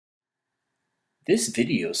This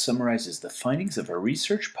video summarizes the findings of our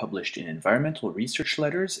research published in Environmental Research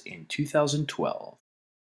Letters in 2012.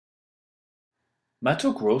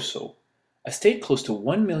 Mato Grosso, a state close to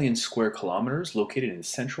 1 million square kilometers located in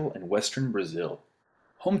central and western Brazil.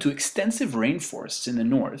 Home to extensive rainforests in the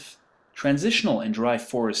north, transitional and dry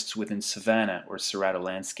forests within savanna or cerrado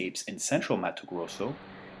landscapes in central Mato Grosso,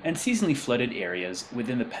 and seasonally flooded areas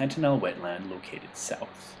within the Pantanal wetland located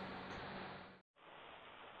south.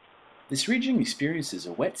 This region experiences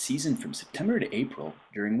a wet season from September to April,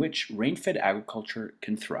 during which rain-fed agriculture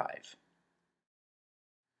can thrive.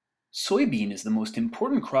 Soybean is the most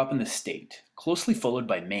important crop in the state, closely followed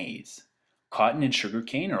by maize. Cotton and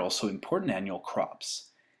sugarcane are also important annual crops.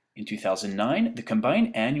 In 2009, the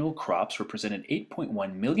combined annual crops represented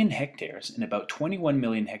 8.1 million hectares and about 21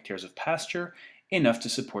 million hectares of pasture, enough to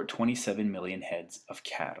support 27 million heads of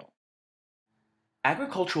cattle.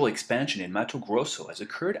 Agricultural expansion in Mato Grosso has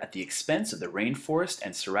occurred at the expense of the rainforest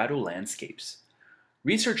and cerrado landscapes.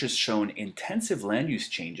 Research has shown intensive land use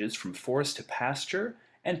changes from forest to pasture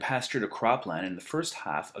and pasture to cropland in the first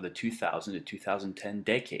half of the 2000 to 2010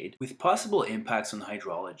 decade, with possible impacts on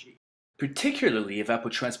hydrology, particularly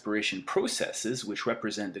evapotranspiration processes, which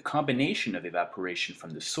represent the combination of evaporation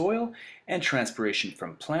from the soil and transpiration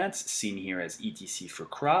from plants, seen here as ETC for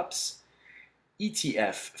crops,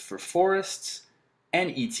 ETF for forests,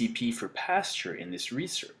 and ETP for pasture in this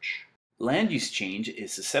research. Land use change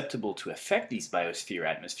is susceptible to affect these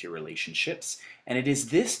biosphere-atmosphere relationships, and it is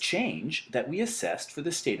this change that we assessed for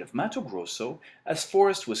the state of Mato Grosso as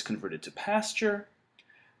forest was converted to pasture,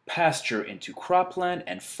 pasture into cropland,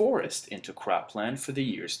 and forest into cropland for the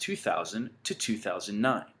years 2000 to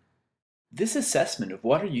 2009. This assessment of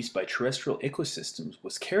water use by terrestrial ecosystems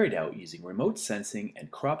was carried out using remote sensing and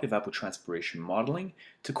crop evapotranspiration modeling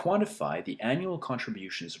to quantify the annual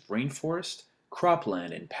contributions of rainforest,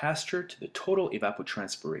 cropland, and pasture to the total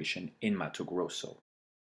evapotranspiration in Mato Grosso.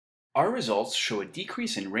 Our results show a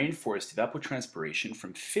decrease in rainforest evapotranspiration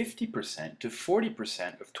from 50% to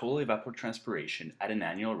 40% of total evapotranspiration at an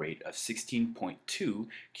annual rate of 16.2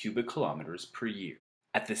 cubic kilometers per year.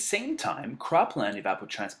 At the same time, cropland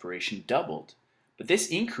evapotranspiration doubled, but this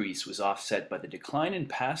increase was offset by the decline in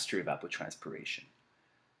pasture evapotranspiration.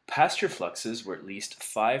 Pasture fluxes were at least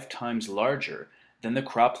 5 times larger than the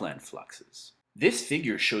cropland fluxes. This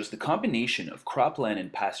figure shows the combination of cropland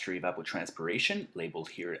and pasture evapotranspiration, labeled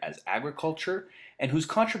here as agriculture, and whose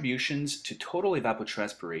contributions to total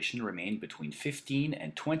evapotranspiration remained between 15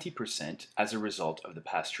 and 20% as a result of the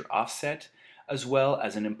pasture offset, as well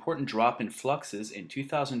as an important drop in fluxes in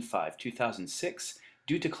 2005-2006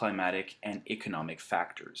 due to climatic and economic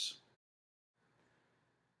factors.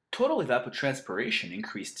 Total evapotranspiration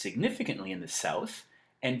increased significantly in the south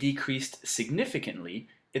and decreased significantly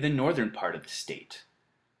in the northern part of the state,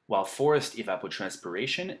 while forest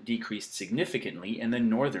evapotranspiration decreased significantly in the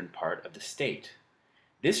northern part of the state.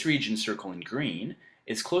 This region circled in green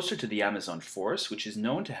is closer to the Amazon forest, which is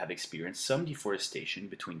known to have experienced some deforestation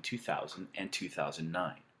between 2000 and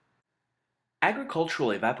 2009. Agricultural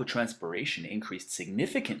evapotranspiration increased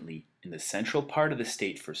significantly in the central part of the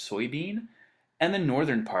state for soybean and the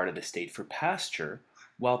northern part of the state for pasture,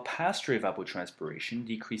 while pasture evapotranspiration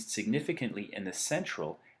decreased significantly in the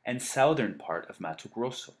central and southern part of Mato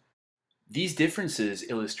Grosso. These differences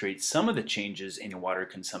illustrate some of the changes in water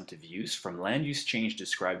consumptive use from land use change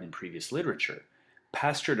described in previous literature.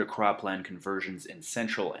 Pasture to cropland conversions in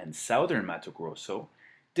central and southern Mato Grosso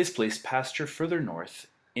displaced pasture further north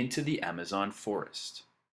into the Amazon forest.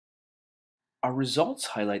 Our results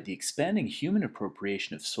highlight the expanding human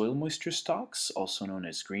appropriation of soil moisture stocks, also known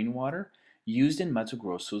as green water, used in Mato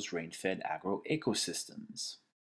Grosso's rain-fed agroecosystems.